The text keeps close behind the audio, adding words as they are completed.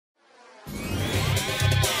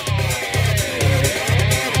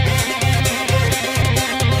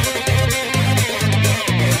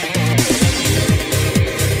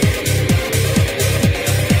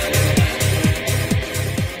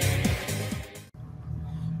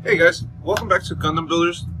Hey guys, welcome back to Gundam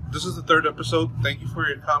Builders. This is the third episode. Thank you for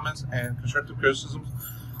your comments and constructive criticisms.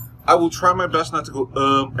 I will try my best not to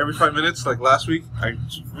go every 5 minutes like last week. I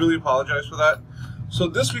really apologize for that. So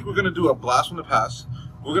this week we're going to do a blast from the past.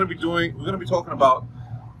 We're going to be talking about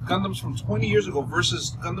Gundams from 20 years ago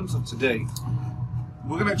versus Gundams of today.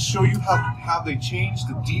 We're going to show you how they changed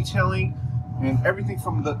the detailing and everything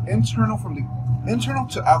from the internal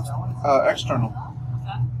to external.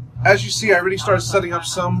 As you see, I already started setting up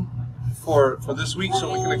some for this week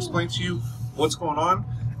so we can explain to you what's going on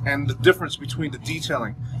and the difference between the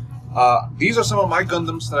detailing. These are some of my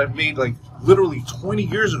Gundams that I've made like literally 20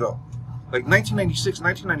 years ago, like 1996,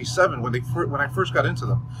 1997 when I first got into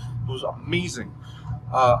them. It was amazing.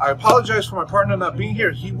 I apologize for my partner not being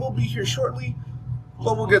here. He will be here shortly,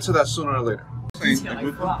 but we'll get to that sooner or later. We're going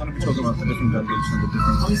to be talking about the different Gundams and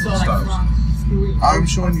the different styles. I'm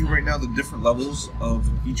showing you right now the different levels of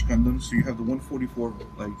each Gundam. So you have the 144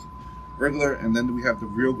 like regular, and then we have the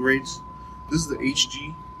real grades. This is the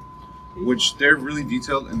HG, which they're really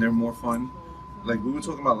detailed and they're more fun. Like we were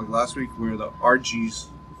talking about like last week, where the RGs,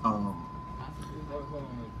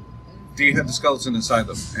 they have the skeleton inside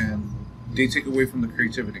them, and they take away from the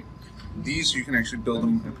creativity. These you can actually build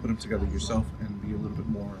them and put them together yourself and be a little bit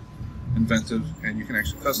more inventive, and you can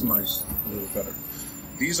actually customize a little better.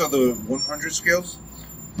 These are the 100 scales.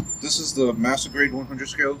 This is the master grade 100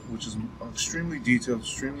 scale, which is extremely detailed,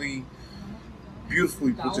 extremely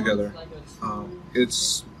beautifully put together.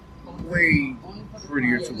 It's way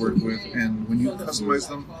prettier to work with, and when you customize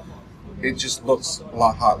them, it just looks a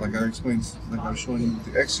lot hot. Like I explained, like I was showing you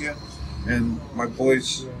the Exia and my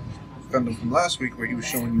boy's Gundam from last week, where he was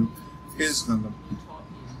showing you his Gundam.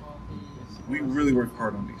 We really worked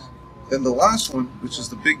hard on these. Then the last one, which is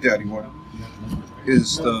the Big Daddy one,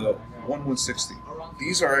 is the 1160.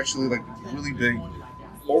 These are actually like really big,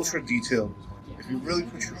 ultra detailed. If you really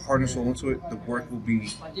put your heart and soul into it, the work will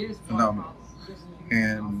be phenomenal.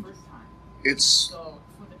 And it's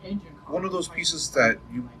one of those pieces that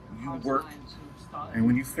you work, and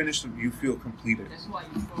when you finish them, you feel completed.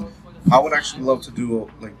 I would actually love to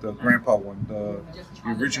do like the grandpa one, the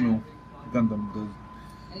original Gundam,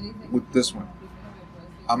 with this one.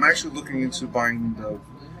 I'm actually looking into buying the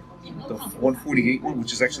 148 one,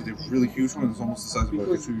 which is actually the really huge one. It's almost the size of like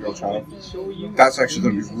a 2-year-old child. That's actually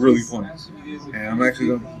going to be really fun. And I'm actually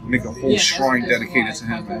going to make a whole shrine dedicated to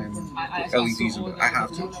him and put LEDs in it. I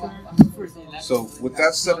have to. So with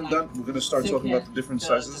that said and done, we're going to start talking about the different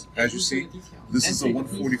sizes. As you see, this is a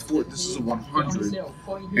 144, this is a 100.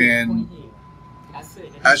 And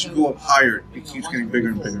as you go up higher, it keeps getting bigger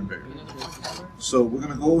and bigger and bigger. So we're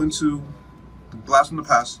going to go into the blast from the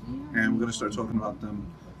past, and we're going to start talking about them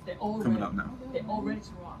coming up now.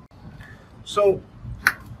 So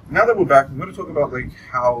now that we're back, I'm going to talk about like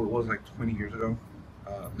how it was like 20 years ago.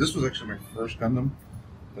 This was actually my first Gundam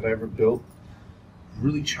that I ever built.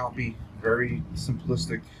 Really choppy, very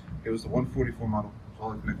simplistic. It was the 144 model. That's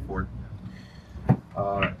all I could afford.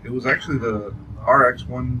 It was actually the RX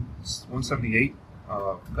 178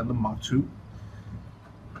 Gundam Mach 2.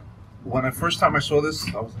 When I first time I saw this,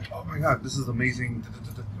 I was like, oh my god, this is amazing.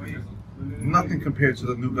 Nothing compared to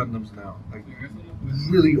the new Gundams now. Like,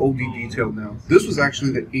 really OD detailed now. This was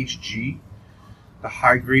actually the HG, the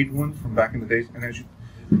high grade one from back in the days. And as you,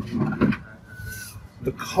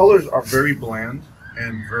 the colors are very bland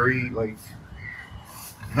and very, like,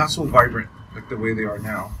 not so vibrant like the way they are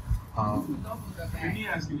now.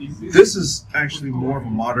 This is actually more of a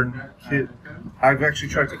modern kit. I've actually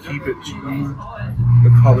tried to keep it to the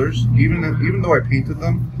colors, even though I painted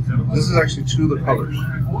them. This is actually to the colors.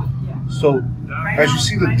 So as you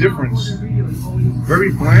see the difference,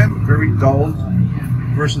 very bland, very dull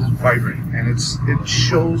versus vibrant, and it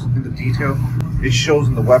shows in the detail. It shows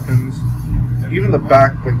in the weapons, even the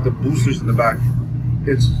back, like the boosters in the back.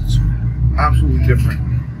 It's absolutely different.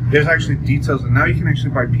 There's actually details, and now you can actually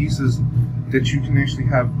buy pieces that you can actually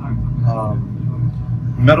have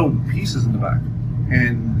metal pieces in the back,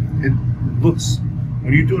 and it looks,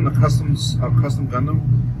 when you're doing a custom Gundam,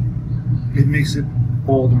 it makes it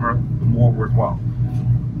all the more worthwhile.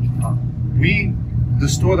 The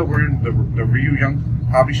store that we're in, the Ryu Young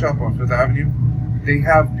Hobby Shop on 5th Avenue, they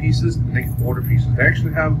have pieces and they can order pieces. They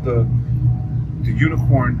actually have the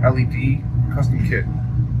Unicorn LED custom kit.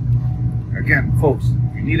 Again, folks,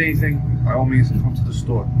 if you need anything, by all means, come to the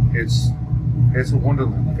store. It's a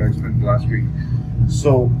wonderland, like I explained last week.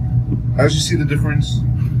 So, as you see the difference,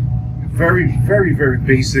 very, very, very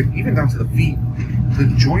basic, even down to the feet. The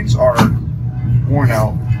joints are worn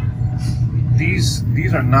out. These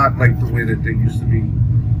are not like the way that they used to be.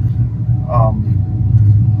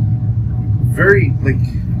 Very, like,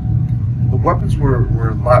 the weapons were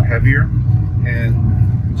a lot heavier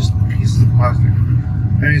and just pieces of plastic.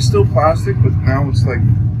 And it's still plastic, but now it's like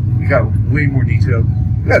we got way more detail.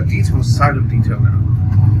 We got detail inside of detail now.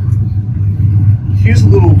 Here's a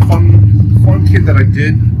little fun kit that I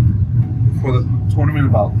did for the tournament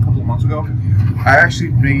about a couple of months ago. I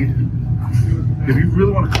actually made, if you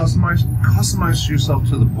really want to customize yourself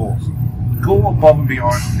to the balls. Go above and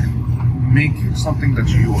beyond and make something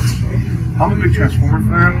that's yours. I'm a big Transformer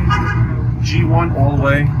fan, G1 all the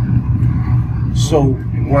way. So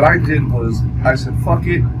what I did was, I said, fuck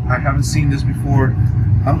it, I haven't seen this before.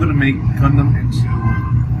 I'm gonna make Gundam into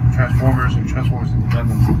Transformers and Transformers into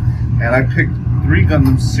Gundam. And I picked 3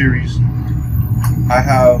 Gundam series. I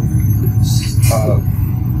have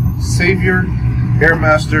Savior,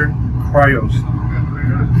 Airmaster, Cryos,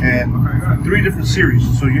 and 3 different series.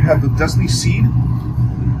 So you have the Destiny Seed,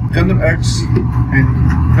 Gundam X, and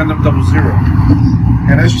Gundam 00.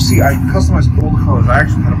 And as you see, I customized all the colors. I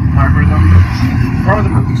actually had to primer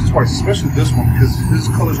them at least twice, especially this one, because his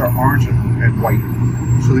colors are orange and white.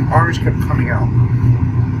 So the orange kept coming out.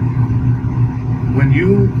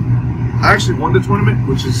 I actually won the tournament,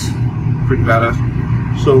 which is pretty badass.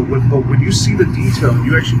 So when you see the detail,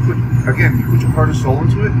 you actually put your heart and soul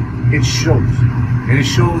into it, it shows. And it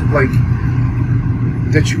shows like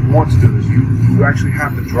that you want to do this. You actually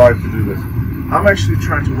have the drive to do this. I'm actually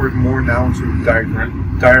trying to work more now into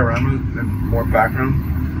dioramas and more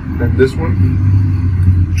background than this one.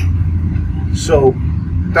 So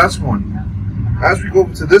that's one. As we go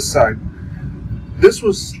over to this side, this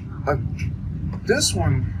one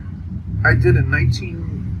I did in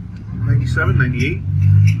 1997, 98,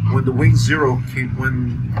 when the Wing Zero came,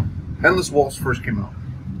 when Endless Waltz first came out.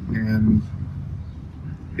 And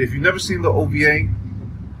if you've never seen the OVA,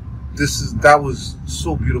 that was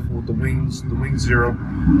so beautiful with the wings, the Wing Zero.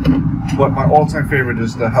 But my all-time favorite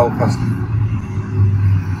is the Hell Custom.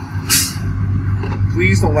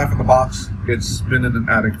 Please don't laugh at the box. It's been in an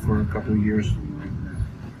attic for a couple of years.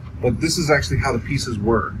 But this is actually how the pieces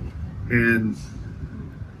were. And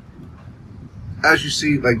as you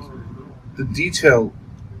see, like, the detail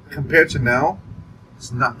compared to now,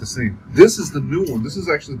 it's not the same. This is the new one. This is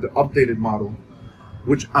actually the updated model,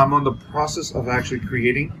 which I'm on the process of actually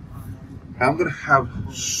creating. I'm going to have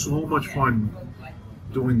so much fun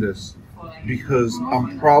doing this because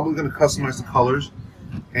I'm probably going to customize the colors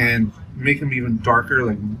and make them even darker,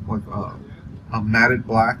 like a matted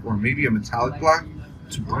black or maybe a metallic black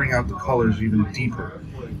to bring out the colors even deeper.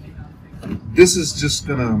 This is just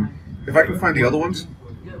going to, if I can find the other ones,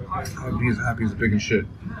 I'd be as happy as a pig and shit.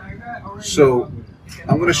 So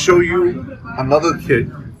I'm going to show you another kit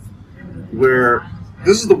where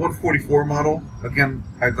this is the 144 model. Again,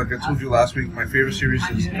 like I told you last week, my favorite series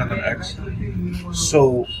is Gundam X.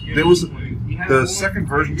 So there was the second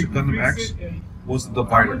version to Gundam X was the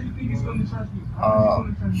Divider.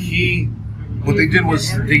 What they did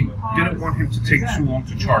was they didn't want him to take too long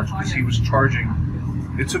to charge because he was charging.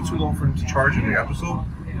 It took too long for him to charge in the episode,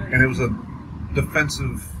 and it was a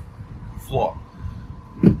defensive flaw.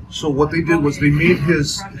 So what they did was they made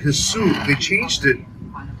his suit, they changed it,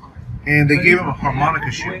 and they gave him a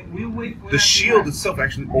harmonica shield. The shield itself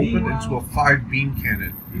actually opened into a 5-beam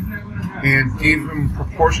cannon and gave him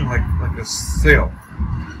proportion like a sail.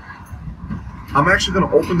 I'm actually going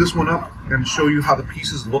to open this one up and show you how the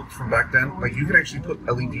pieces looked from back then. Like, you can actually put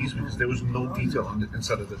LEDs because there was no detail on the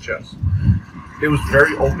inside of the chest. It was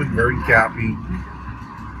very open, very gappy.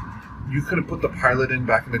 You couldn't put the pilot in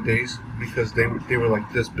back in the days because they were like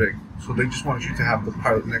this big. So they just wanted you to have the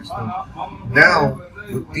pilot next to them. Now,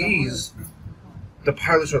 with these, the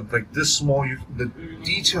pilots are like this small. The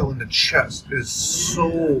detail in the chest is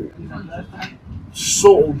so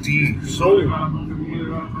OD.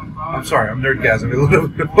 I'm sorry, I'm nerdgasming a little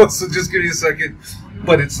bit, so just give me a second.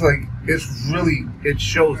 But it's like, it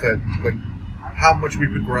shows that, like, how much we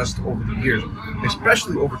progressed over the years,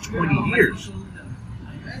 especially over 20 years.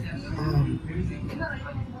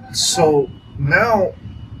 So now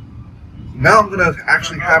I'm gonna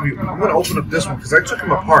actually have you. I'm gonna open up this one because I took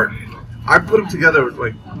him apart. I put him together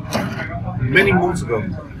like many moons ago,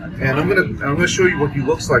 and I'm gonna show you what he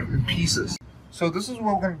looks like in pieces. So this is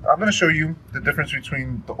what I'm gonna show you the difference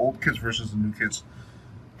between the old kits versus the new kits.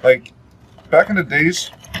 Like, back in the days,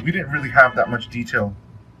 we didn't really have that much detail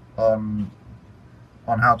on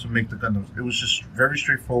how to make the Gundams. It was just very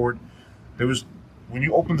straightforward. When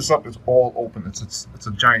you open this up, it's all open. It's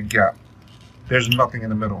a giant gap. There's nothing in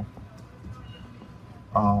the middle.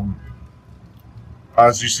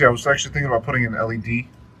 As you see, I was actually thinking about putting an LED.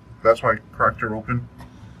 That's why I cracked her open.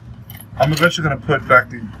 I'm eventually going to put back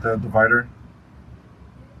the divider.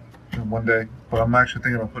 fixing one day, but I'm actually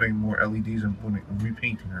thinking about putting more LEDs and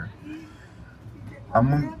repainting her.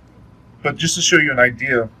 But just to show you an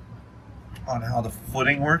idea on how the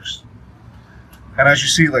footing works, and as you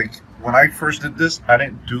see, like when I first did this, I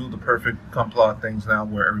didn't do the perfect Gunpla things now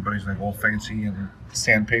where everybody's like all fancy and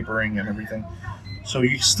sandpapering and everything. So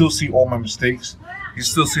you still see all my mistakes. You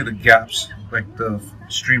still see the gaps, like the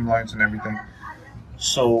streamlines and everything.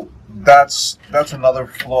 So that's another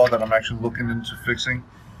flaw that I'm actually looking into fixing.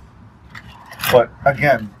 But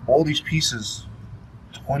again, all these pieces,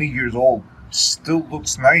 20 years old, still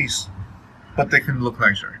looks nice, but they can look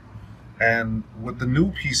nicer. And with the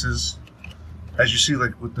new pieces, as you see,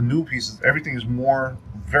 like with the new pieces, everything is more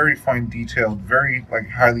very fine detailed, very like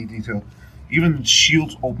highly detailed. Even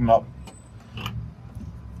shields open up.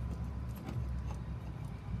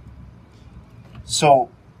 So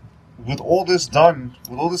with all this done,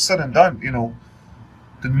 with all this said and done, you know,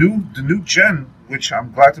 the new gen, which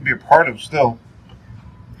I'm glad to be a part of still,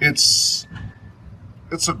 it's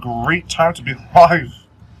a great time to be alive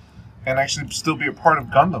and actually still be a part of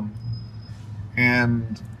Gundam.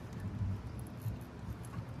 And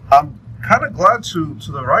I'm kind of glad to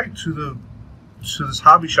this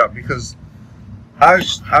hobby shop, because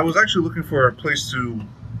I was actually looking for a place to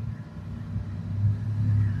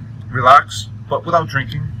relax, but without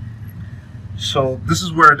drinking. So this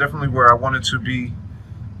is definitely where I wanted to be.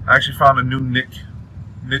 I actually found a new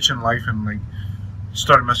niche in life, and like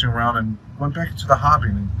started messing around and went back into the hobby.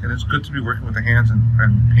 And it's good to be working with the hands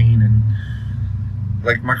and paint. And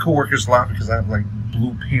like my coworkers laugh because I have like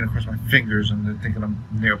blue paint across my fingers, and they're thinking I'm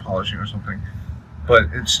nail polishing or something. But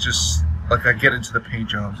it's just like I get into the paint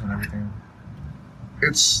jobs and everything.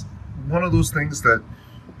 It's one of those things that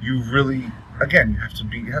you really, again, you have to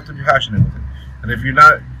be passionate with it. And if you're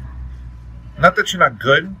not that you're not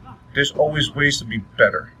good, there's always ways to be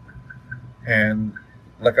better. And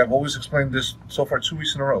like I've always explained this so far 2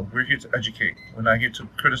 weeks in a row, we're here to educate. We're not here to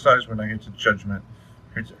criticize, we're not here to judgment.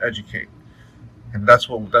 We're here to educate. And that's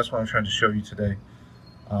what I'm trying to show you today.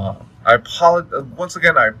 I apologize once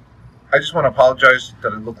again. I just want to apologize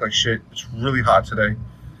that it looked like shit. It's really hot today.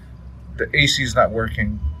 The AC is not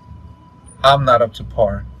working. I'm not up to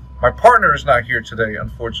par. My partner is not here today,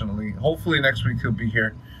 unfortunately. Hopefully next week he'll be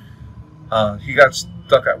here. He got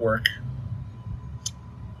stuck at work.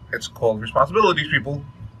 It's called responsibilities, people.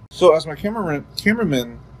 So as my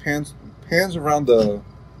cameraman pans around the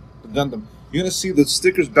Gundam, you're gonna see the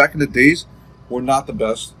stickers back in the days were not the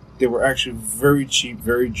best. They were actually very cheap,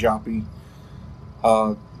 very joppy.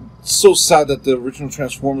 So sad that the original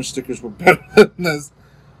Transformers stickers were better than this.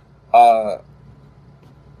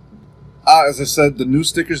 As I said, the new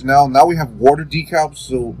stickers now we have water decals,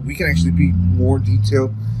 so we can actually be more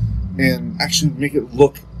detailed and actually make it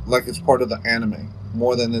look like it's part of the anime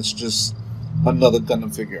more than it's just another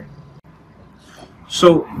Gundam figure.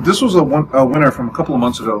 So this was a winner from a couple of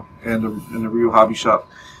months ago in the Rio Hobby Shop.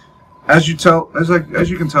 As you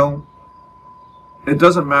can tell, it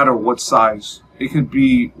doesn't matter what size. It could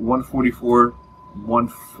be 144,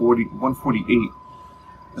 140, 148.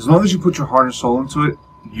 As long as you put your heart and soul into it,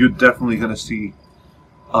 you're definitely going to see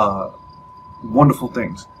wonderful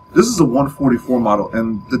things. This is a 144 model,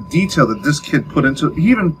 and the detail that this kid put into it, he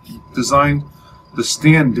even designed the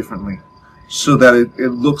stand differently so that it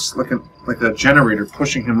looks like a generator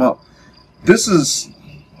pushing him up. This is,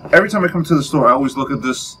 every time I come to the store, I always look at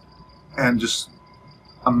this and just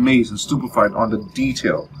amazed and stupefied on the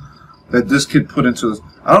detail that this kid put into this.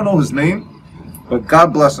 I don't know his name, but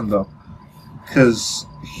God bless him though, because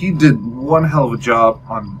he did one hell of a job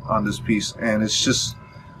on this piece. And it's just,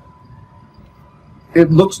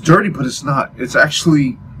 it looks dirty, but it's not. It's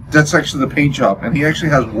actually, that's actually the paint job, and he actually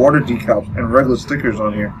has water decals and regular stickers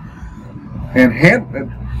on here. And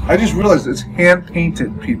I just realized it's hand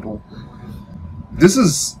painted, people. This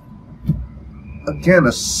is, again,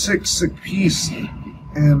 a sick piece,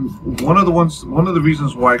 and one of the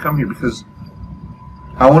reasons why I come here, because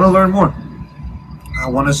I want to learn more. I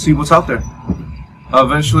want to see what's out there.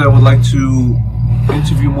 Eventually, I would like to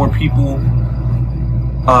interview more people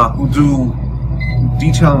who do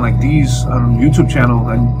detailing like these on YouTube channel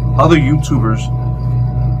and other YouTubers,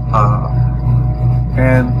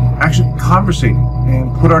 and actually conversate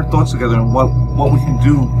and put our thoughts together on what we can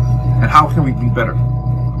do and how can we be better.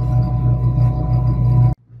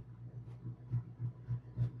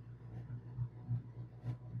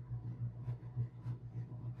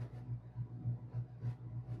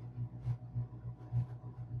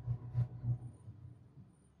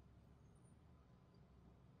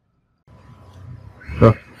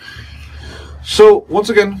 So once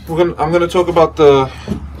again, I'm gonna talk about the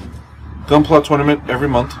Gunpla tournament every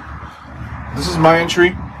month. This is my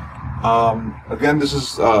entry. Again, this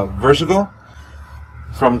is Versicle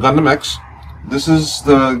from Gundam X. This is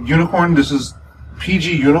the unicorn. This is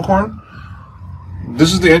PG Unicorn.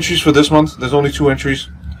 This is the entries for this month. There's only 2 entries.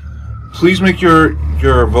 Please make your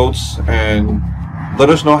votes and let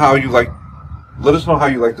us know how you like. Let us know how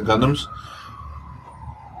you like the Gundams.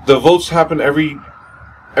 The votes happen every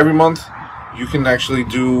month. You can actually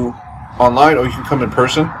do online or you can come in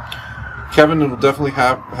person. Kevin will definitely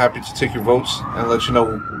happy to take your votes and let you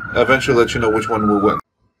know. Eventually, let you know which one will win.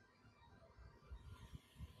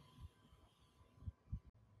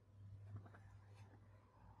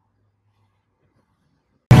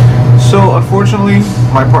 So unfortunately,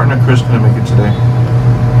 my partner Chris couldn't make it today.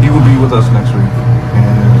 He will be with us next week,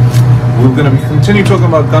 and we're going to continue talking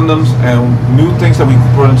about Gundams and new things that we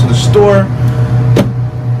brought into the store.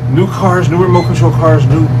 New cars, new remote control cars,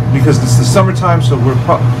 because it's the summertime, so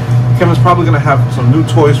Kevin's probably going to have some new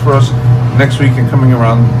toys for us next week and coming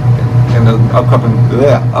around in the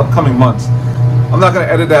upcoming months. I'm not going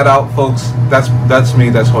to edit that out, folks. That's me.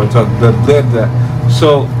 That's how I talk.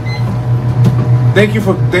 So thank you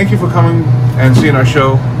for coming and seeing our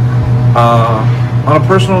show. On a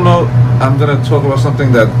personal note, I'm going to talk about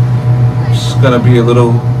something that's going to be a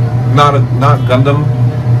little not Gundam.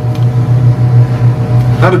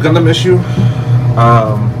 Not a Gundam issue.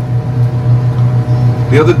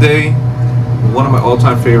 The other day, one of my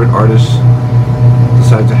all-time favorite artists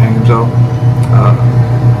decided to hang himself.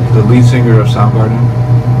 The lead singer of Soundgarden.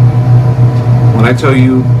 When I tell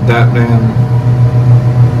you that man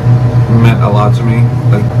meant a lot to me,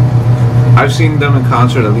 like I've seen them in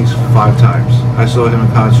concert at least 5 times. I saw him in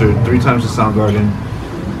concert 3 times at Soundgarden,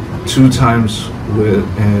 2 times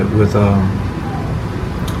with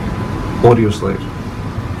Audio Slave.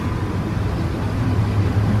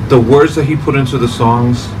 The words that he put into the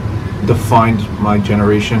songs defined my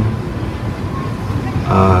generation,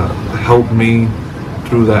 helped me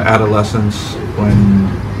through that adolescence when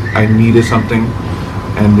I needed something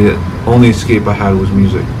and the only escape I had was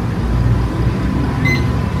music.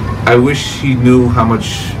 I wish he knew how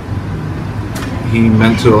much he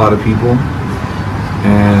meant to a lot of people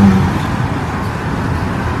and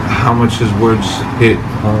how much his words hit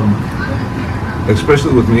home,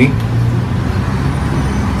 especially with me.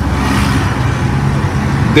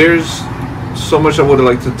 There's so much I would have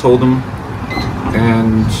liked to told him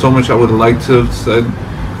and so much I would have liked to have said,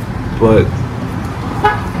 but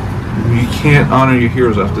you can't honor your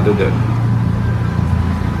heroes after they're dead.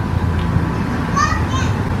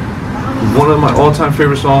 One of my all-time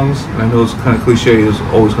favorite songs, and I know it's kind of cliche, is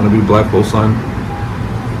always going to be Black Hole Sun.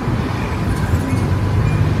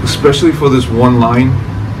 Especially for this one line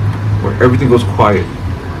where everything goes quiet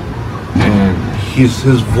and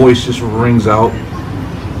his voice just rings out.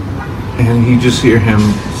 And you just hear him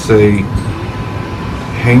say,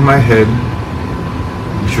 hang my head,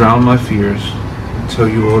 drown my fears, until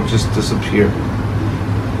you all just disappear.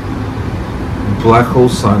 Black hole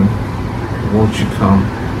sun, won't you come?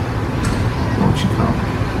 Won't you come?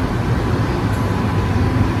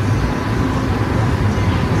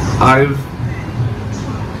 I've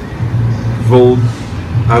rolled,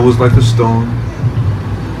 I was like a stone.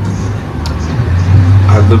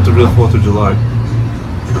 I lived through the 4th of July.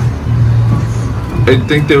 I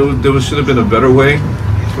think there should have been a better way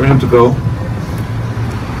for him to go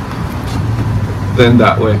than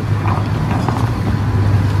that way.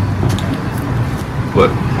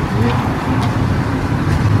 But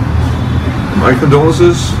my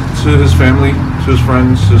condolences to his family, to his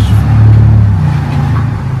friends,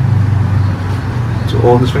 to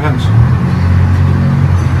all his fans.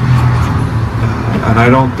 And I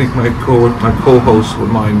don't think my co-host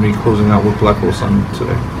would mind me closing out with Black Hole Sun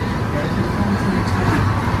today.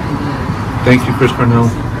 Thank you, Chris Cornell.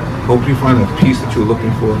 Hope you find that peace that you're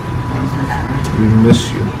looking for. We miss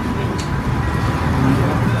you.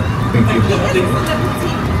 Thank you.